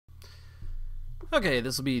Okay,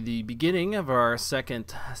 this will be the beginning of our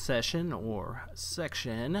second session or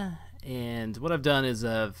section, and what I've done is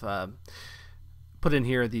I've put in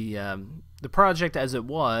here the project as it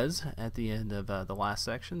was at the end of the last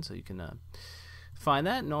section, so you can find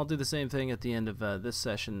that, and I'll do the same thing at the end of this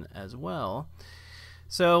session as well.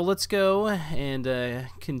 So let's go and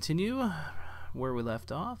continue where we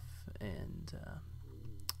left off, and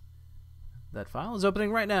that file is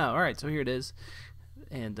opening right now. Alright, so here it is.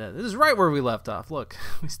 And this is right where we left off. Look,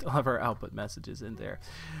 we still have our output messages in there.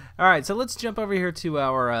 All right, so let's jump over here to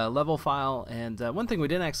our level file. And one thing we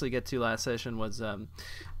didn't actually get to last session was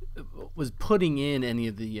putting in any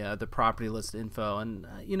of the property list info. And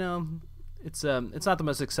you know, it's not the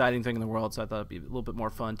most exciting thing in the world, so I thought it'd be a little bit more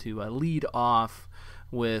fun to lead off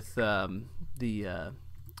with the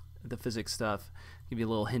physics stuff. Give you a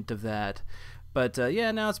little hint of that. But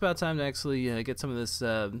yeah, now it's about time to actually get some of this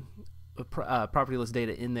property list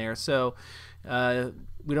data in there. So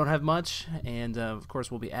we don't have much, and of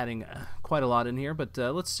course we'll be adding quite a lot in here, but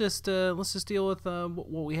let's just deal with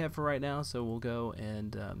what we have for right now. So we'll go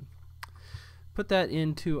and put that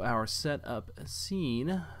into our setup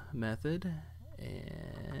scene method,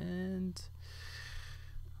 and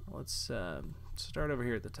let's start over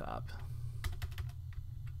here at the top.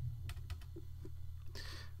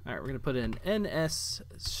 All right, we're going to put in ns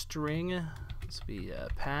string. This will be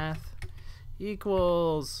path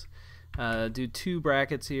equals, do two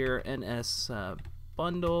brackets here, ns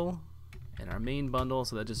bundle and our main bundle.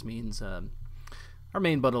 So that just means our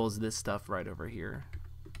main bundle is this stuff right over here,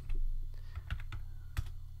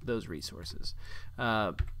 those resources.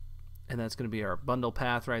 And that's going to be our bundle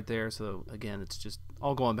path right there. So again, it's just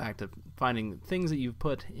all going back to finding things that you've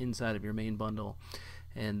put inside of your main bundle.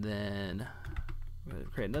 And then we're going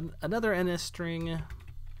to create another ns string.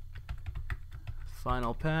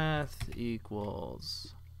 Final path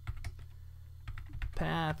equals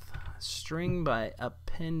path string by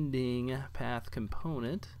appending path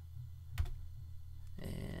component,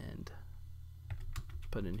 and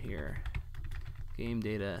put in here game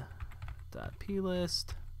data dot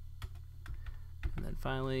plist, and then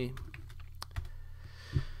finally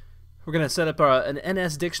we're going to set up an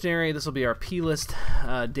ns dictionary. This will be our plist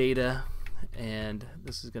data, and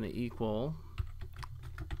this is going to equal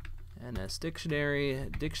ns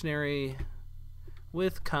dictionary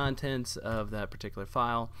with contents of that particular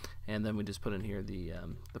file, and then we just put in here the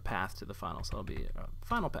path to the final, so it'll be a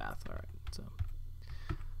final path. All right, so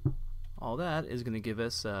all that is going to give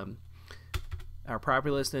us our property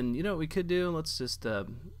list. And you know what we could do? Let's just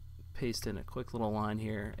paste in a quick little line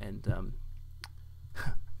here and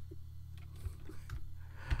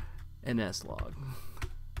ns log.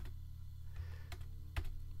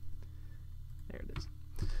 There it is.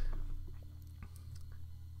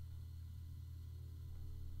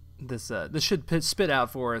 This should spit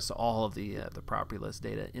out for us all of the property list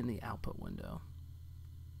data in the output window.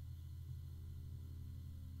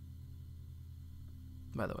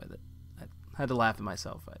 By the way, that I had to laugh at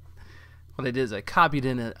myself. What I did is I copied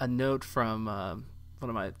in a note from one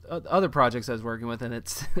of my other projects I was working with, and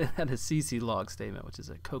it had a CC log statement, which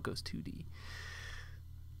is a Cocos 2D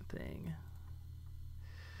thing.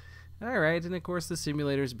 All right, and of course the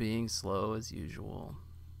simulator's being slow as usual.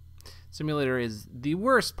 Simulator is the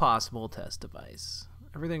worst possible test device.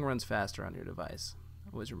 Everything runs faster on your device.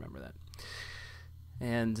 Always remember that.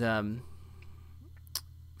 And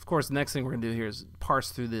of course, the next thing we're going to do here is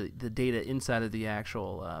parse through the data inside of the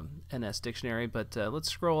actual NS dictionary. But let's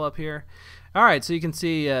scroll up here. All right, so you can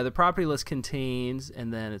see the property list contains,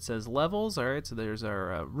 and then it says levels. All right, so there's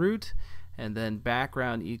our root, and then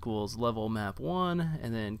background equals level map 1,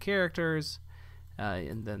 and then characters.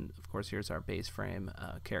 And then, of course, here's our base frame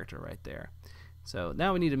character right there. So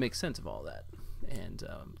now we need to make sense of all that. And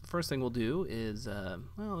the first thing we'll do is,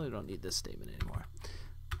 well, we don't need this statement anymore.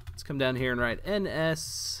 Let's come down here and write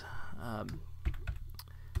ns.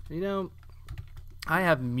 You know, I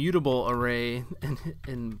have mutable array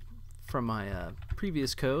from my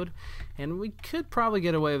previous code, and we could probably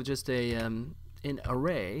get away with just an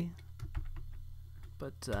array.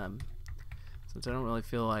 But since I don't really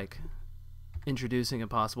feel like introducing a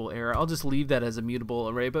possible error, I'll just leave that as a mutable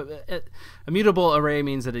array. But a mutable array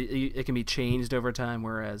means that it can be changed over time,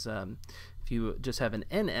 whereas if you just have an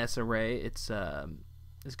ns array, it's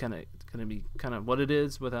kind of going to be kind of what it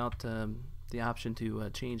is without the option to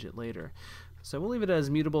change it later. So we'll leave it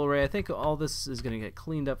as mutable array. I think all this is going to get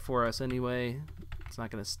cleaned up for us anyway. It's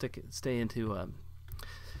not going to stay into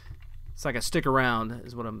it's not going to stick around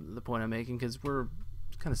is what the point I'm making, because we're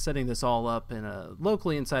kind of setting this all up in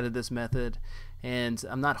locally inside of this method, and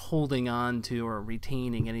I'm not holding on to or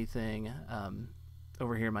retaining anything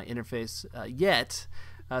over here in my interface yet.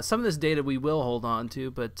 Some of this data we will hold on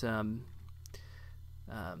to, but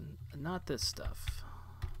not this stuff.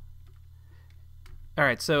 All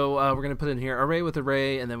right, so we're going to put in here array with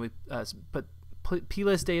array, and then we put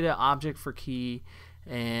plist data object for key,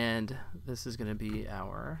 and this is going to be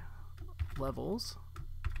our levels.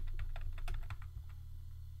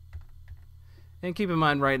 And keep in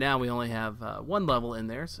mind, right now we only have one level in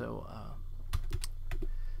there, so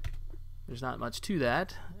there's not much to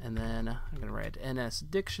that. And then I'm going to write ns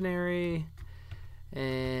dictionary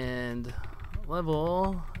and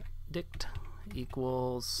level dict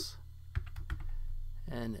equals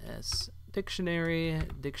ns dictionary.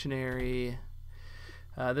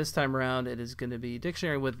 This time around it is going to be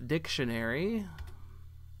dictionary with dictionary,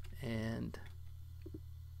 and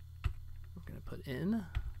we're going to put in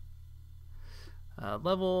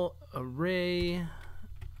level array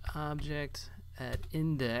object at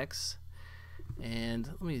index, and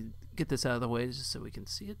let me get this out of the way just so we can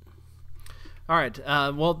see it. All right,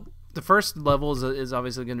 well, the first level is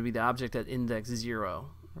obviously going to be the object at index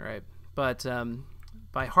 0, right? But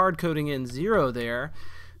by hard coding in 0 there,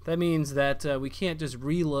 that means that we can't just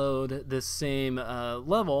reload this same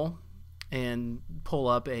level and pull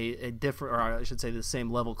up a different, or I should say the same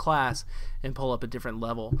level class and pull up a different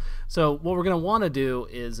level. So what we're going to want to do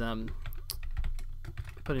is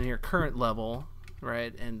put in here current level,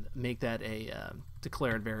 right, and make that a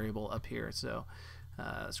declared variable up here. So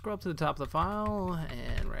scroll up to the top of the file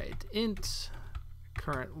and write int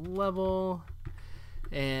current level,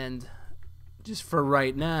 and just for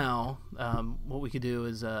right now, what we could do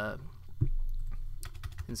is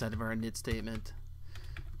inside of our init statement,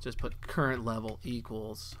 just put current level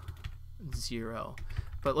equals 0.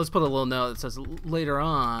 But let's put a little note that says later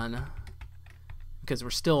on, because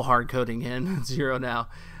we're still hard coding in 0 now,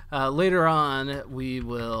 later on we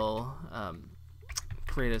will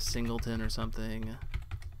create a singleton or something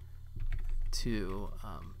to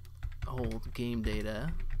hold game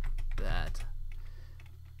data that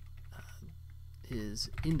is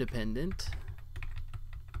independent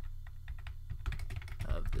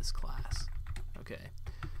of this class. Okay,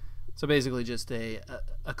 so basically just a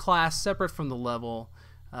class separate from the level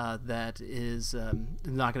that is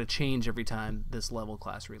not going to change every time this level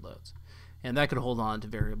class reloads, and that could hold on to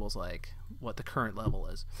variables like what the current level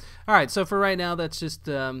is. All right, so for right now that's just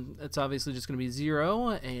it's obviously just going to be 0,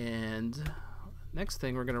 and next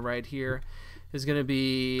thing we're going to write here is going to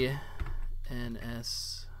be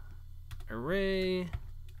ns array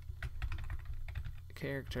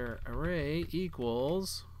character array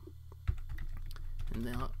equals, and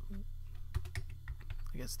now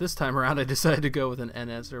I guess this time around I decided to go with an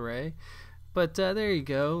ns array, but there you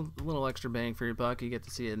go, a little extra bang for your buck. You get to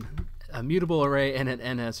see a mutable array and an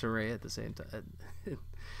ns array at the same time,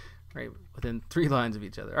 right, within 3 lines of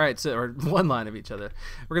each other. All right, so, or 1 line of each other.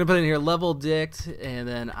 We're gonna put in here level dict and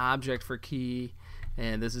then object for key,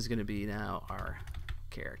 and this is gonna be now our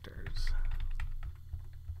characters.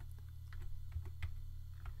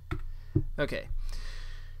 Okay,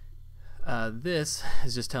 this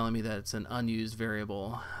is just telling me that it's an unused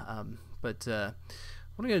variable, but what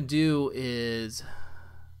I'm going to do is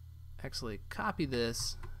actually copy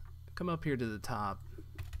this, come up here to the top,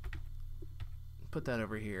 put that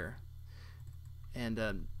over here,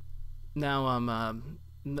 and now I'm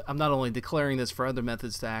not only declaring this for other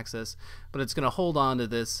methods to access, but it's going to hold on to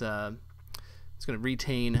this, it's going to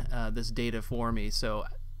retain this data for me, so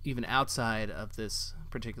even outside of this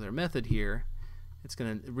particular method here, it's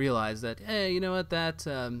going to realize that, hey, you know what, that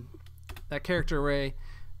that character array,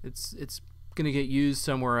 it's going to get used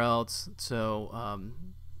somewhere else, so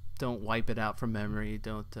don't wipe it out from memory,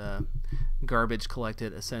 don't garbage collect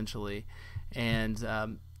it, essentially. And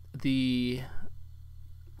the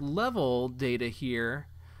level data here,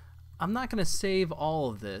 I'm not going to save all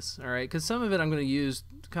of this, all right, because some of it I'm going to use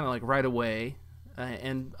kind of like right away,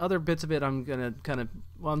 and other bits of it I'm going to kind of,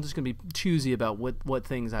 well, I'm just going to be choosy about what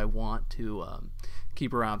things I want to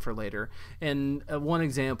keep around for later. And one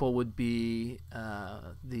example would be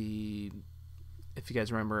if you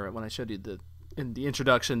guys remember when I showed you in the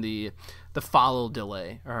introduction, the follow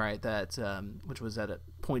delay, all right, that which was at a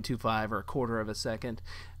 0.25 or a quarter of a second.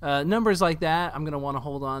 Numbers like that I'm going to want to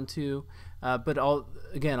hold on to, but I'll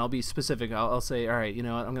be specific. I'll say, all right, you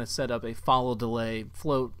know what, I'm going to set up a follow delay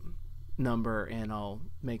float number, and I'll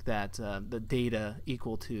make that the data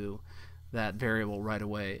equal to that variable right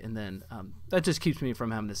away, and then that just keeps me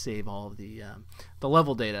from having to save all of the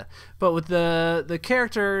level data. But with the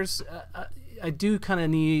characters, I do kind of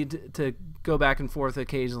need to go back and forth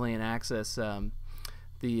occasionally and access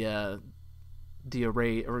the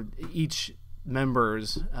array or each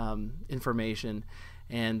member's information,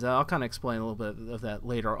 And I'll kind of explain a little bit of that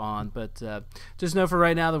later on, but just know for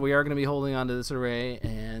right now that we are going to be holding on to this array,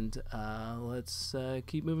 and let's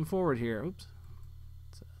keep moving forward here. Oops,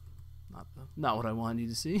 it's not what I wanted you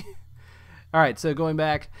to see. All right, so going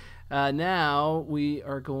back, now we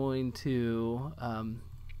are going to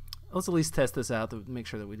let's at least test this out to make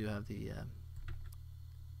sure that we do have the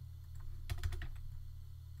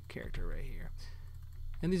character array here.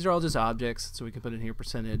 And these are all just objects, so we can put in here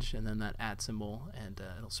percentage and then that @ symbol, and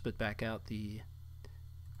it'll spit back out the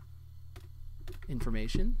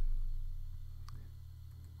information.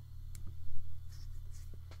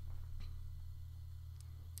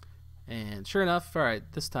 And sure enough, all right,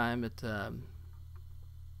 this time it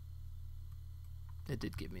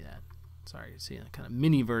did give me that. Sorry, you're seeing a kind of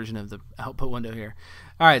mini version of the output window here.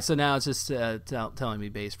 All right, so now it's just telling me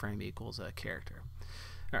base frame equals a character.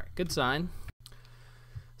 All right, good sign.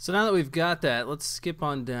 So now that we've got that, let's skip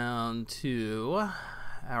on down to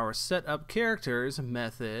our setup characters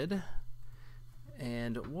method,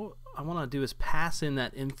 and what I want to do is pass in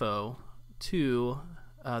that info to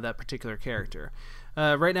that particular character.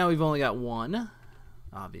 Right now we've only got one,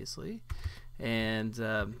 obviously, and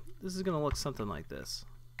this is going to look something like this.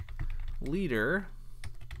 Leader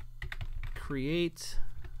create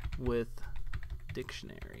with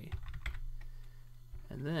dictionary,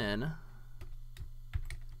 and then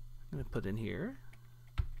I'm going to put in here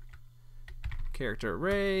character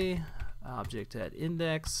array object at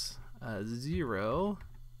index 0,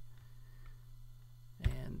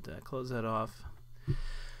 and close that off.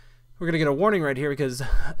 We're going to get a warning right here because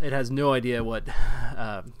it has no idea what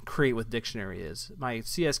create with dictionary is. My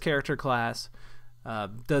CS character class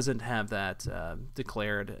doesn't have that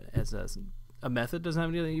declared as a method.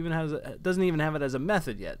 Doesn't even have it as a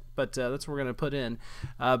method yet. But that's what we're going to put in.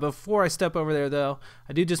 Before I step over there, though,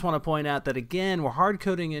 I do just want to point out that again we're hard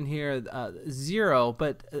coding in here 0,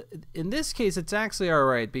 but in this case it's actually all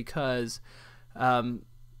right because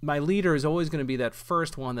my leader is always going to be that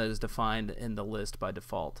first one that is defined in the list by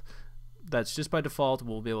default. That's just by default.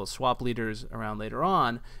 We'll be able to swap leaders around later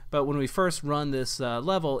on, but when we first run this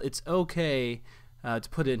level, it's okay to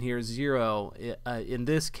put in here 0 in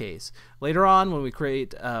this case. Later on, when we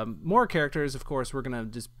create more characters, of course, we're going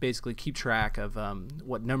to just basically keep track of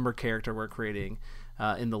what number character we're creating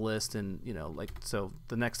in the list, and so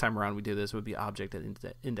the next time around we do this would be object at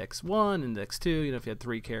index 1, index 2, if you had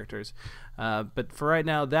 3 characters. But for right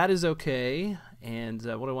now, that is okay, and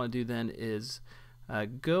what I want to do then is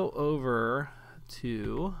go over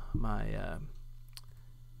to my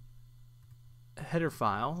header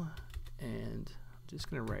file, and I'm just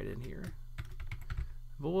going to write in here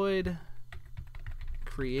void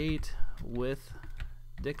create with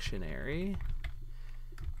dictionary,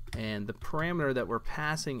 and the parameter that we're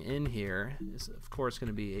passing in here is of course going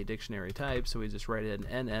to be a dictionary type, so we just write in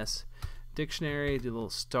ns dictionary, do a little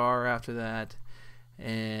star after that,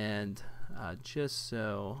 and just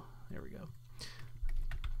so there we go.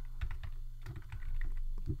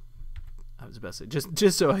 I was about to say,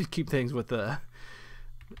 just so I keep things with the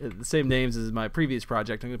same names as my previous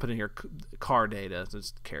project, I'm going to put in here car data, so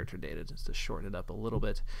it's character data, just to shorten it up a little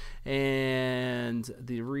bit. And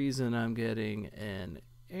the reason I'm getting an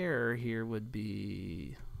error here would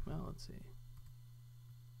be, well, let's see.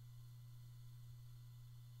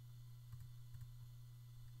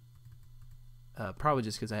 Probably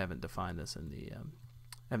just because I haven't defined this in the,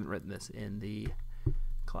 haven't written this in the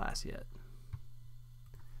class yet.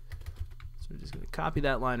 We're just going to copy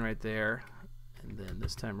that line right there, and then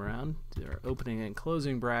this time around do our opening and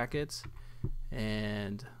closing brackets,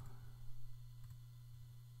 and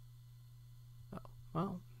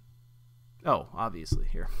obviously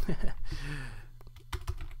here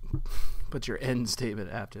put your end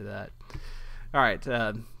statement after that. All right,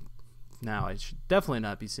 now I should definitely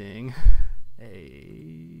not be seeing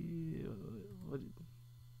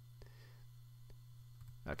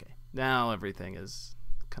okay, now everything is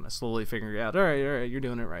kind of slowly figuring out. All right, you're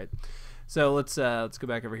doing it right. So let's go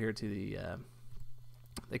back over here to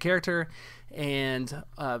the character, and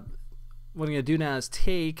what I'm going to do now is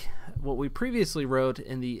take what we previously wrote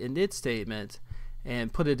in the init statement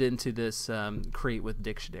and put it into this create with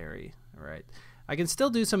dictionary. All right, I can still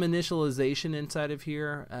do some initialization inside of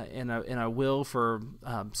here, and I will for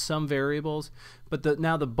some variables, but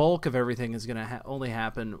now the bulk of everything is going to only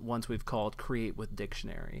happen once we've called create with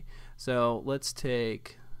dictionary. So let's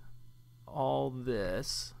take all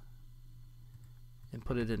this and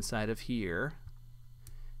put it inside of here,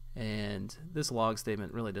 and this log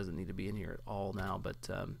statement really doesn't need to be in here at all now, but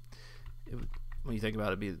when you think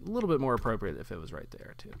about it, it'd be a little bit more appropriate if it was right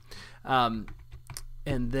there too.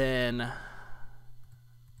 And then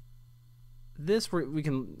this we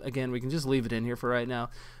can just leave it in here for right now.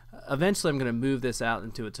 Eventually I'm going to move this out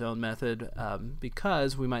into its own method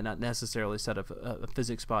because we might not necessarily set up a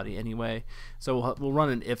physics body anyway. So we'll run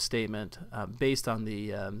an if statement based on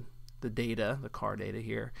the data, the car data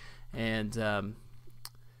here, and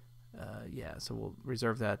yeah, so we'll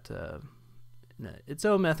reserve that in its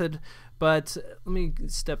own method. But let me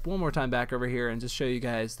step one more time back over here and just show you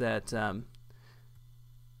guys that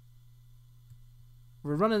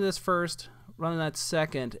we're running this first, running that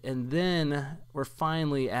second, and then we're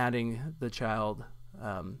finally adding the child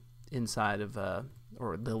inside of,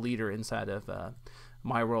 or the leader inside of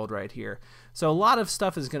my world right here. So a lot of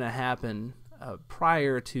stuff is going to happen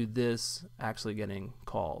prior to this actually getting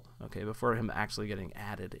called, okay, before him actually getting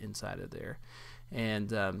added inside of there.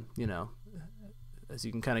 And, you know, as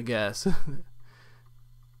you can kind of guess,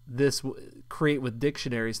 this create with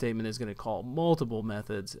dictionary statement is going to call multiple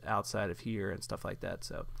methods outside of here and stuff like that.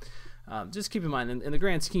 So just keep in mind, in the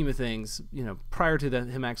grand scheme of things, you know, prior to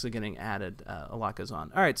him actually getting added, a lot goes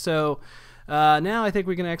on. All right, so now I think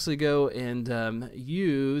we can actually go and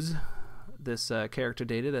use this character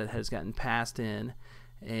data that has gotten passed in,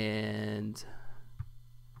 and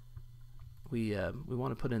we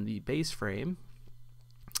want to put in the base frame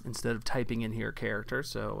instead of typing in here character.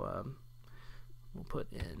 So we'll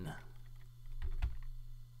put in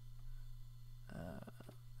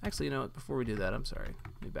actually, you know what, before we do that, I'm sorry,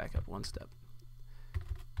 let me back up one step.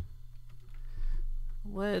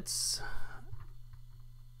 Let's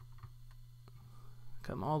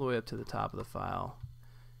come all the way up to the top of the file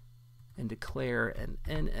and declare an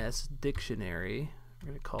NS dictionary. We're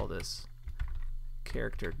going to call this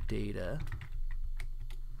character data,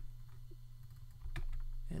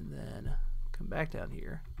 and then come back down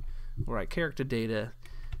here. All right, character data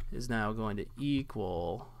is now going to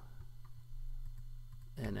equal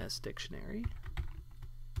NS dictionary,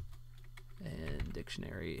 and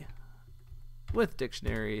dictionary with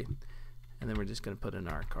dictionary, and then we're just going to put in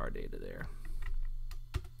our car data there.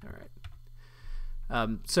 All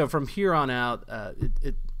right. So from here on out,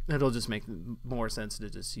 it'll just make more sense to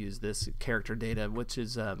just use this character data, which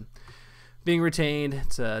is being retained.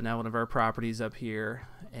 It's now one of our properties up here,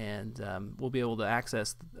 and we'll be able to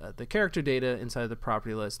access the character data inside of the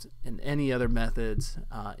property list and any other methods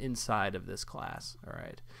inside of this class. All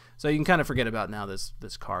right, so you can kind of forget about now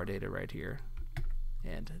this car data right here.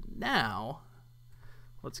 And now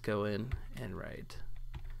let's go in and write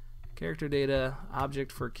character data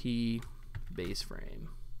object for key base frame.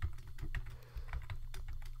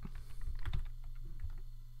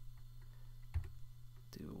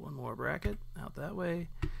 Do one more bracket out that way,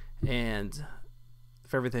 and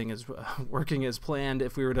if everything is working as planned,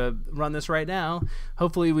 if we were to run this right now,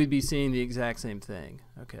 hopefully we'd be seeing the exact same thing,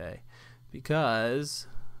 okay, because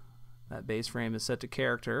that base frame is set to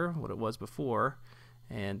character, what it was before,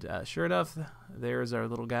 and sure enough, there's our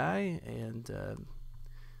little guy, and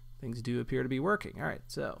things do appear to be working. All right,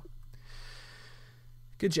 so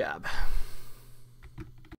good job.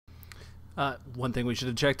 One thing we should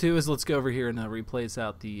have checked too is let's go over here and replace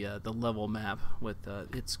out the level map with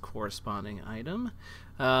its corresponding item.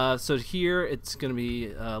 So here it's going to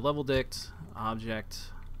be level dict object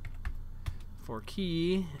for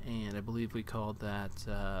key, and I believe we called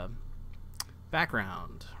that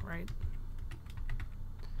background, right?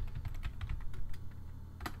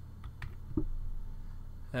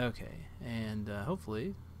 Okay, and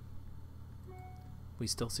hopefully we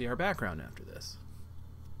still see our background after this.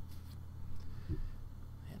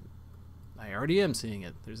 And I already am seeing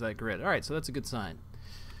it. There's that grid. All right, so that's a good sign.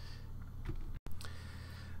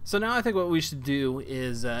 So now I think what we should do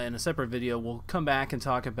is in a separate video we'll come back and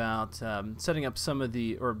talk about setting up some of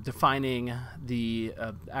the, or defining the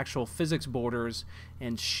actual physics borders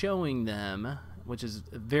and showing them, which is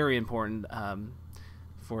very important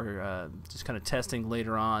for just kind of testing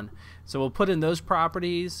later on. So we'll put in those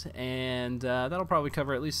properties, and that'll probably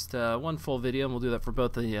cover at least one full video, and we'll do that for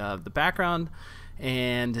both the background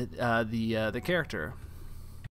and the character.